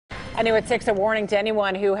A new at 6, a warning to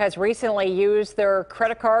anyone who has recently used their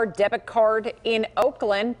credit card, debit card in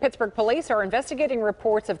Oakland. Pittsburgh police are investigating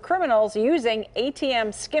reports of criminals using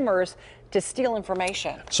ATM skimmers to steal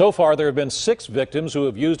information. So far, there have been 6 victims who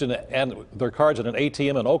have used their cards at an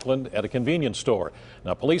ATM in Oakland at a convenience store.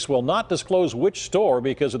 Now, police will not disclose which store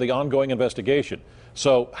because of the ongoing investigation.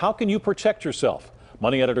 So how can you protect yourself?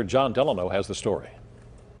 Money editor John Delano has the story.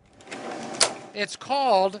 It's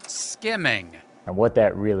called skimming. And what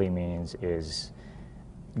that really means is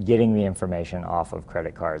getting the information off of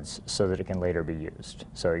credit cards so that it can later be used.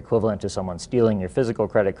 So equivalent to someone stealing your physical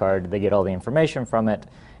credit card, they get all the information from it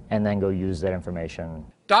and then go use that information.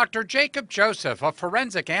 Dr. Jacob Joseph, a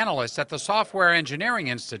forensic analyst at the Software Engineering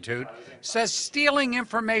Institute, says stealing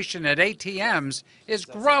information at ATMs is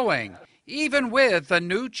growing, even with the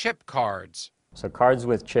new chip cards. So cards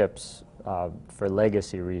with chips, for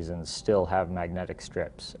legacy reasons, still have magnetic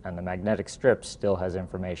strips, and the magnetic strip still has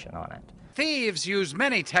information on it. Thieves use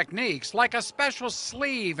many techniques, like a special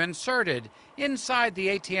sleeve inserted inside the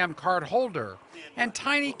ATM card holder and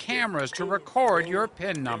tiny cameras to record your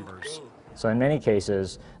PIN numbers. So in many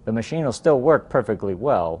cases, the machine will still work perfectly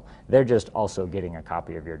well. They're just also getting a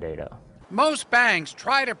copy of your data. Most banks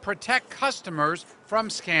try to protect customers from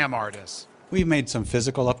scam artists. We've made some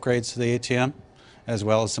physical upgrades to the ATM, as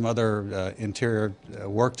well as some other interior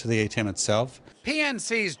work to the ATM itself.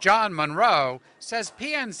 PNC's John Monroe says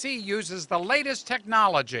PNC uses the latest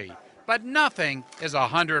technology, but nothing is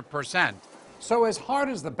 100%. So as hard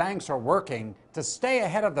as the banks are working to stay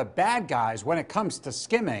ahead of the bad guys when it comes to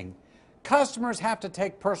skimming, customers have to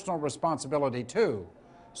take personal responsibility too.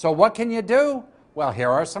 So what can you do? Well,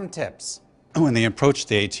 here are some tips. When they approach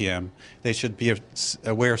the ATM, they should be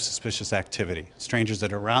aware of suspicious activity. Strangers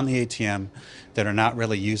that are around the ATM that are not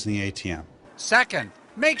really using the ATM. Second,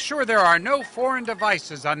 make sure there are no foreign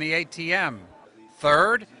devices on the ATM.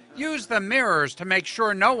 Third, use the mirrors to make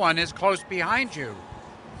sure no one is close behind you.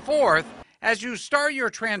 Fourth, as you start your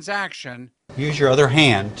transaction, use your other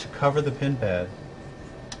hand to cover the PIN pad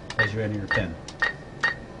as you enter your PIN.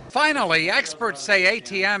 Finally, experts say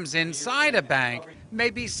ATMs inside a bank may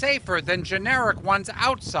be safer than generic ones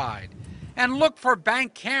outside, and look for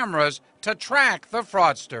bank cameras to track the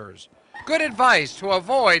fraudsters. Good advice to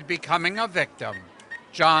avoid becoming a victim.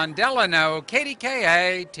 John Delano,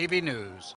 KDKA-TV News.